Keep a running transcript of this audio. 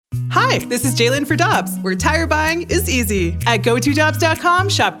Hi, this is Jalen for Dobbs, where tire buying is easy. At GoToDobbs.com,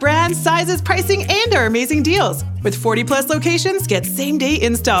 shop brands, sizes, pricing, and our amazing deals. With 40-plus locations, get same-day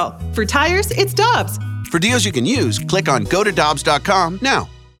install. For tires, it's Dobbs. For deals you can use, click on GoToDobbs.com now.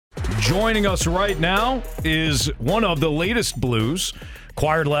 Joining us right now is one of the latest Blues,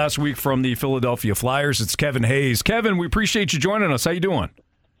 acquired last week from the Philadelphia Flyers. It's Kevin Hayes. Kevin, we appreciate you joining us. How you doing?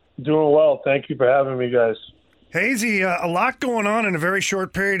 Doing well. Thank you for having me, guys. Hazy, a lot going on in a very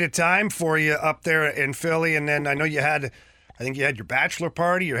short period of time for you up there in Philly. And then I know I think you had your bachelor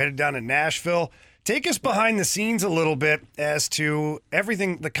party. You're headed down to Nashville. Take us behind the scenes a little bit as to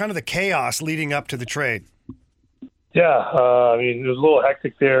everything, the kind of the chaos leading up to the trade. Yeah, I mean, it was a little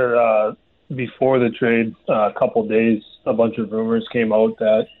hectic there before the trade. A couple days, a bunch of rumors came out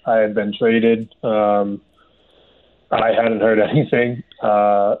that I had been traded. I hadn't heard anything,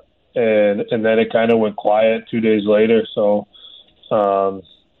 and then it kind of went quiet 2 days later. So, I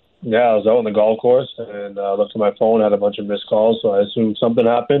was out on the golf course and looked at my phone, had a bunch of missed calls, so I assumed something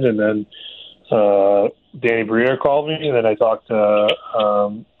happened, and then Danny Briere called me, and then I talked to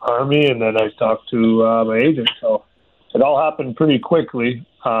Army, and then I talked to my agent. So it all happened pretty quickly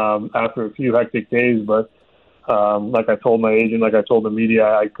after a few hectic days. But like I told my agent, like I told the media,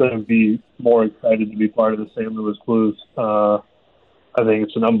 I couldn't be more excited to be part of the St. Louis Blues. I think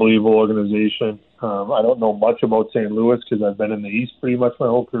it's an unbelievable organization. I don't know much about St. Louis because I've been in the East pretty much my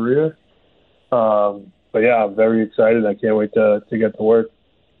whole career. But yeah, I'm very excited. I can't wait to get to work.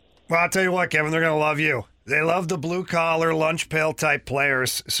 Well, I'll tell you what, Kevin, they're going to love you. They love the blue-collar, lunch-pail type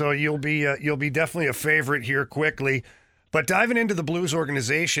players, so you'll be definitely a favorite here quickly. But diving into the Blues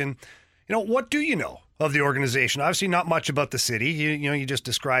organization, what do you know of the organization? Obviously not much about the city. You just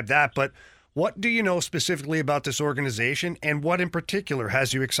described that, but what do you know specifically about this organization, and what in particular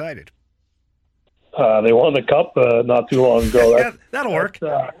has you excited? They won the Cup not too long ago. Yeah, that'll work.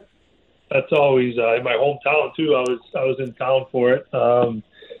 That's always in my hometown, too. I was in town for it.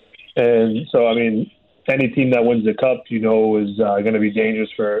 And so, I mean, any team that wins the Cup, is going to be dangerous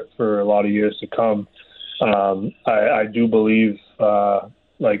for a lot of years to come. I do believe,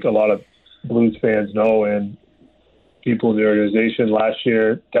 like a lot of Blues fans know, and people in the organization last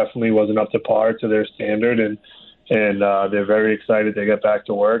year definitely wasn't up to par to their standard, and they're very excited to get back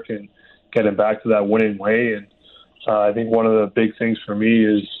to work and getting back to that winning way. And I think one of the big things for me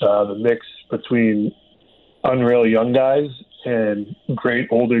is the mix between unreal young guys and great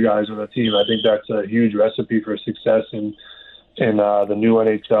older guys on the team. I think that's a huge recipe for success in the new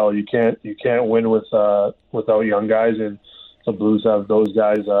NHL. You can't win without young guys, and the Blues have those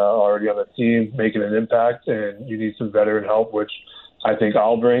guys already on the team making an impact, and you need some veteran help, which I think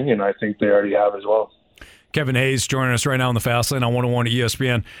I'll bring, and I think they already have as well. Kevin Hayes joining us right now on the Fast Lane on 101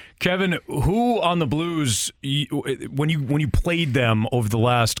 ESPN. Kevin, who on the Blues, when you played them over the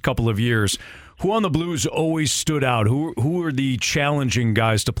last couple of years, who on the Blues always stood out? Who are the challenging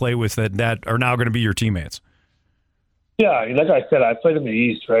guys to play with that are now going to be your teammates? Yeah, like I said, I played in the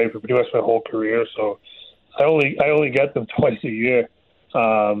East, right, for pretty much my whole career, so I only get them twice a year.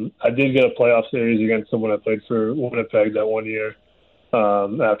 I did get a playoff series against someone I played for Winnipeg that 1 year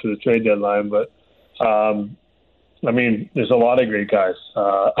after the trade deadline, but I mean, there's a lot of great guys.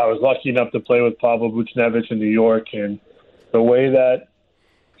 I was lucky enough to play with Pavel Buchnevich in New York, and the way that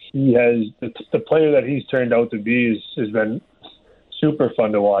he has, the player that he's turned out to be has been super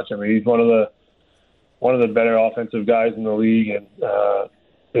fun to watch. I mean, he's one of the better offensive guys in the league, and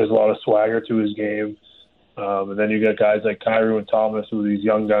there's a lot of swagger to his game. And then you got guys like Kyrou and Thomas, who are these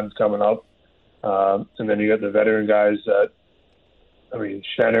young guns coming up. And then you got the veteran guys that, I mean,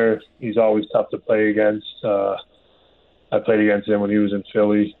 Schenner, he's always tough to play against. I played against him when he was in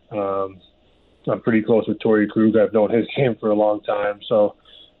Philly. I'm pretty close with Torrey Krug. I've known his game for a long time. So,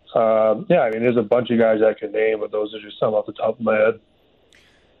 I mean, there's a bunch of guys I can name, but those are just some off the top of my head.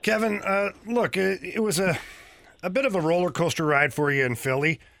 Kevin, look, it was a bit of a roller coaster ride for you in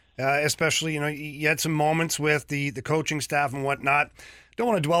Philly, especially, you had some moments with the coaching staff and whatnot. Don't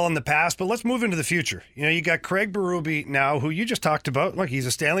want to dwell on the past, but let's move into the future. You got Craig Berube now, who you just talked about. Look, he's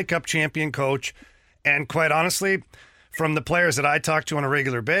a Stanley Cup champion coach, and quite honestly, from the players that I talk to on a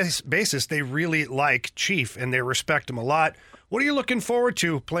regular basis, they really like Chief, and they respect him a lot. What are you looking forward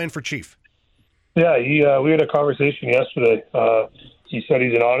to playing for Chief? Yeah, we had a conversation yesterday. He said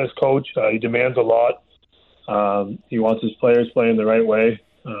he's an honest coach. He demands a lot. He wants his players playing the right way.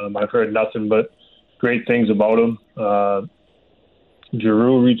 I've heard nothing but great things about him.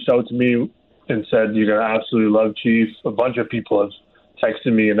 Giroux reached out to me and said, "You're going to absolutely love Chief." A bunch of people have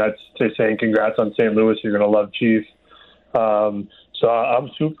texted me, and they're saying, "Congrats on St. Louis. You're going to love Chief." So I'm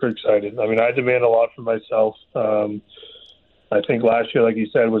super excited. I mean, I demand a lot for myself. I think last year, like you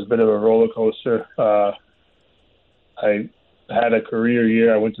said, was a bit of a roller coaster. I had a career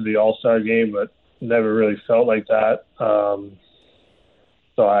year. I went to the All-Star game, but never really felt like that.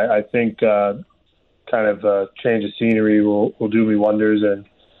 So I think kind of a change of scenery will do me wonders. And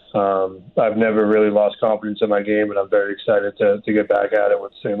I've never really lost confidence in my game, and I'm very excited to get back at it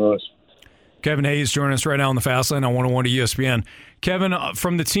with St. Louis. Kevin Hayes joining us right now on the Fast Lane on 101 to ESPN. Kevin,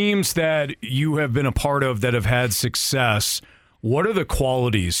 from the teams that you have been a part of that have had success, what are the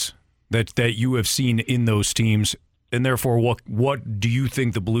qualities that you have seen in those teams? And therefore, what do you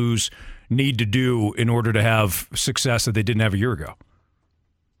think the Blues need to do in order to have success that they didn't have a year ago?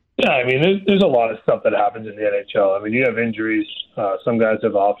 Yeah, I mean, there's a lot of stuff that happens in the NHL. I mean, you have injuries. Some guys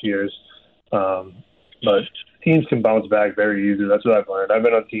have off years. But teams can bounce back very easily. That's what I've learned. I've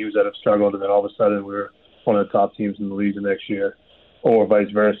been on teams that have struggled, and then all of a sudden we're one of the top teams in the league the next year, or vice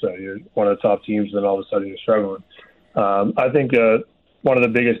versa. You're one of the top teams, and then all of a sudden you're struggling. I think one of the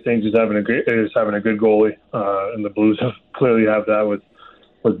biggest things is having a good goalie, and the Blues clearly have that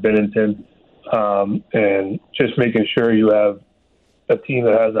with Binnington, and just making sure you have a team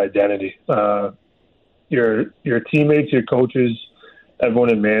that has identity. Your teammates, your coaches,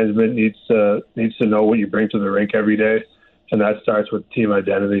 everyone in management needs to know what you bring to the rink every day, and that starts with team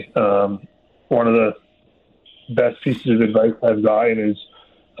identity. One of the best pieces of advice I've gotten is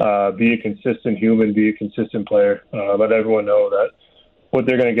be a consistent human, be a consistent player. Let everyone know that what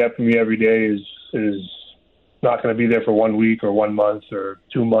they're going to get from you every day is not going to be there for 1 week or 1 month or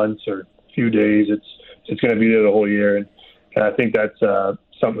 2 months or a few days. It's going to be there the whole year, and I think that's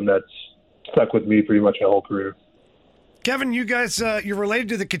something that's stuck with me pretty much my whole career. Kevin, you guys, you're related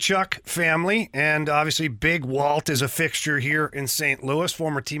to the Tkachuk family, and obviously Big Walt is a fixture here in St. Louis,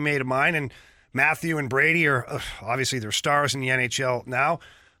 former teammate of mine, and Matthew and Brady are obviously they're stars in the NHL now.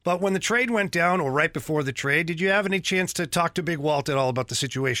 But when the trade went down, or right before the trade, did you have any chance to talk to Big Walt at all about the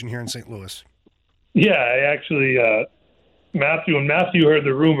situation here in St. Louis? Yeah, I actually, when Matthew heard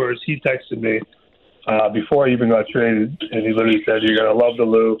the rumors, he texted me before I even got traded, and he literally said, "You're going to love the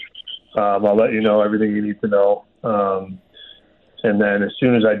Lou. I'll let you know everything you need to know." And then as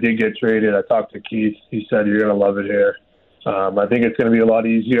soon as I did get traded, I talked to Keith. He said, "You're going to love it here." I think it's going to be a lot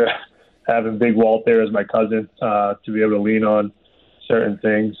easier having Big Walt there as my cousin to be able to lean on certain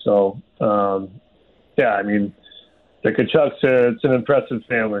things. So, yeah, I mean, the Tkachuks, it's an impressive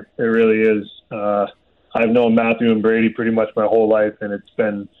family. It really is. I've known Matthew and Brady pretty much my whole life, and it's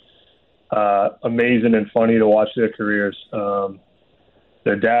been amazing and funny to watch their careers.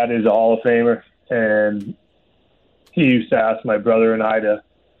 Their dad is a Hall of Famer, and he used to ask my brother and I to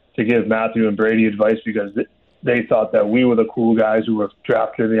give Matthew and Brady advice because they thought that we were the cool guys who were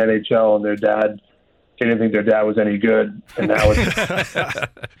drafted in the NHL, and their dad didn't think their dad was any good. And now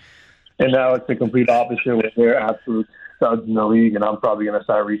it's the complete opposite, where they're absolute studs in the league, and I'm probably going to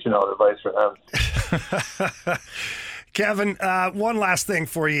start reaching out advice for them. Kevin, one last thing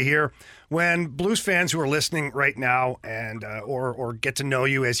for you here. When Blues fans who are listening right now and or get to know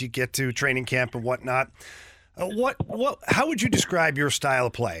you as you get to training camp and whatnot, how would you describe your style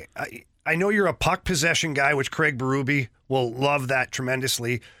of play? I know you're a puck possession guy, which Craig Berube will love that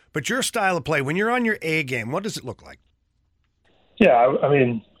tremendously. But your style of play, when you're on your A game, what does it look like? Yeah, I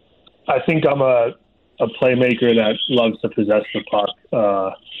mean, I think I'm a playmaker that loves to possess the puck.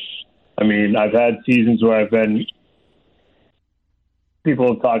 I mean, I've had seasons where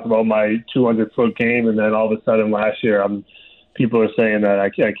people have talked about my 200-foot game, and then all of a sudden last year, people are saying that I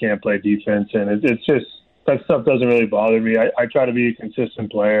can't play defense, and it's just that stuff doesn't really bother me. I try to be a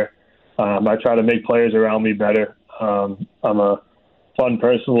consistent player. I try to make players around me better. I'm a fun,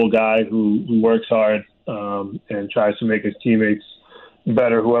 personable guy who works hard and tries to make his teammates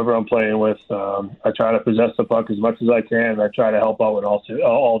better, whoever I'm playing with. I try to possess the puck as much as I can, and I try to help out in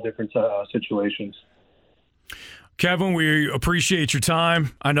all different situations. Kevin, we appreciate your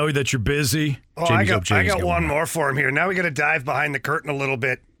time. I know that you're busy. Oh, I got one more for him here. Now we got to dive behind the curtain a little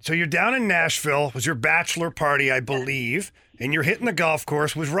bit. So you're down in Nashville. It was your bachelor party, I believe, and you're hitting the golf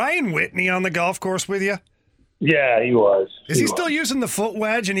course. Was Ryan Whitney on the golf course with you? Yeah, he was. Is he still using the foot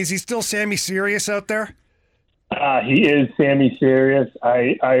wedge, and is he still Sammy Serious out there? He is Sammy Serious.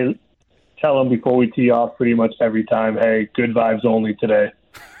 I tell him before we tee off pretty much every time, hey, good vibes only today.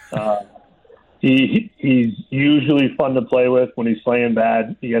 He's usually fun to play with. When he's playing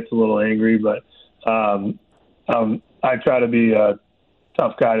bad, he gets a little angry, but I try to be a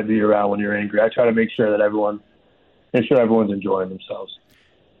tough guy to be around when you're angry. I try to make sure everyone's enjoying themselves.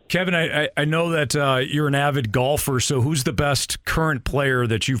 Kevin, I know that you're an avid golfer, so who's the best current player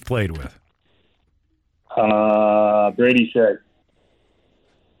that you've played with? Brady Shea.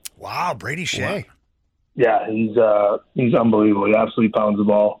 Wow, Brady Shea. Yeah, he's unbelievable. He absolutely pounds the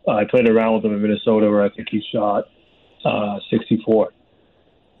ball. I played around with him in Minnesota, where I think he shot 64.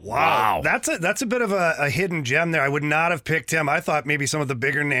 Wow. That's a bit of a hidden gem there. I would not have picked him. I thought maybe some of the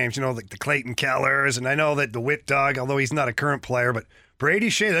bigger names, like the Clayton Kellers, and I know that the Whit Dog, although he's not a current player, but Brady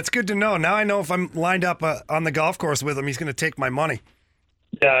Shea, that's good to know. Now I know if I'm lined up on the golf course with him, he's going to take my money.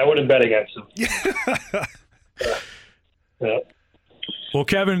 Yeah, I wouldn't bet against him. Yeah. Well,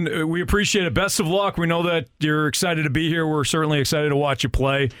 Kevin, we appreciate it. Best of luck. We know that you're excited to be here. We're certainly excited to watch you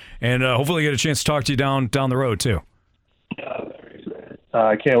play, and hopefully get a chance to talk to you down the road, too.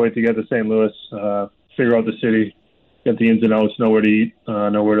 I can't wait to get to St. Louis, figure out the city, get the ins and outs, know where to eat,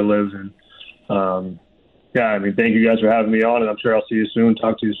 know where to live. And, thank you guys for having me on, and I'm sure I'll see you soon,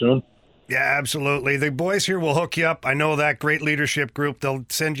 talk to you soon. Yeah, absolutely. The boys here will hook you up. I know that great leadership group. They'll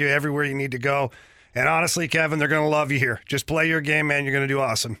send you everywhere you need to go. And honestly, Kevin, they're going to love you here. Just play your game, man. You're going to do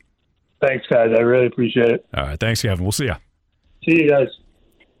awesome. Thanks, guys. I really appreciate it. All right. Thanks, Kevin. We'll see you. See you guys.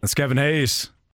 That's Kevin Hayes.